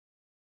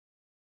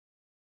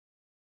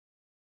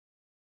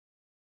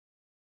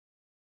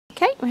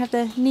we have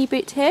the knee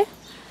boot here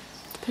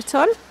to put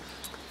on.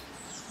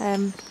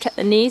 Protect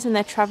the knees when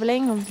they're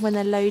travelling and when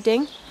they're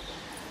loading.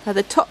 Now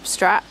the top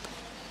strap,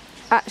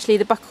 actually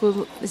the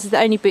buckle, this is the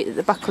only boot that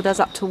the buckle does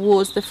up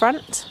towards the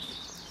front.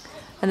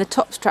 And the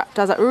top strap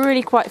does that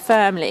really quite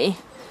firmly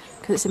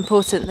because it's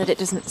important that it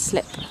doesn't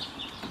slip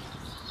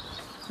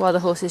while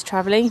the horse is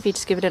travelling. If you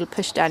just give it a little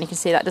push down, you can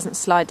see that doesn't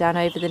slide down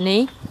over the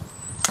knee.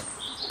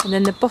 And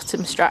then the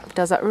bottom strap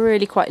does that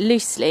really quite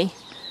loosely,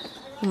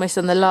 almost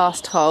on the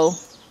last hole,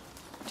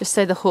 just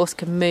so the horse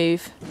can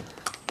move.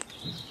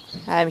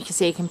 You can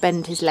see he can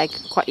bend his leg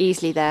quite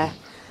easily there,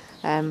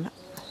 and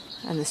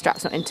the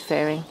strap's not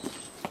interfering.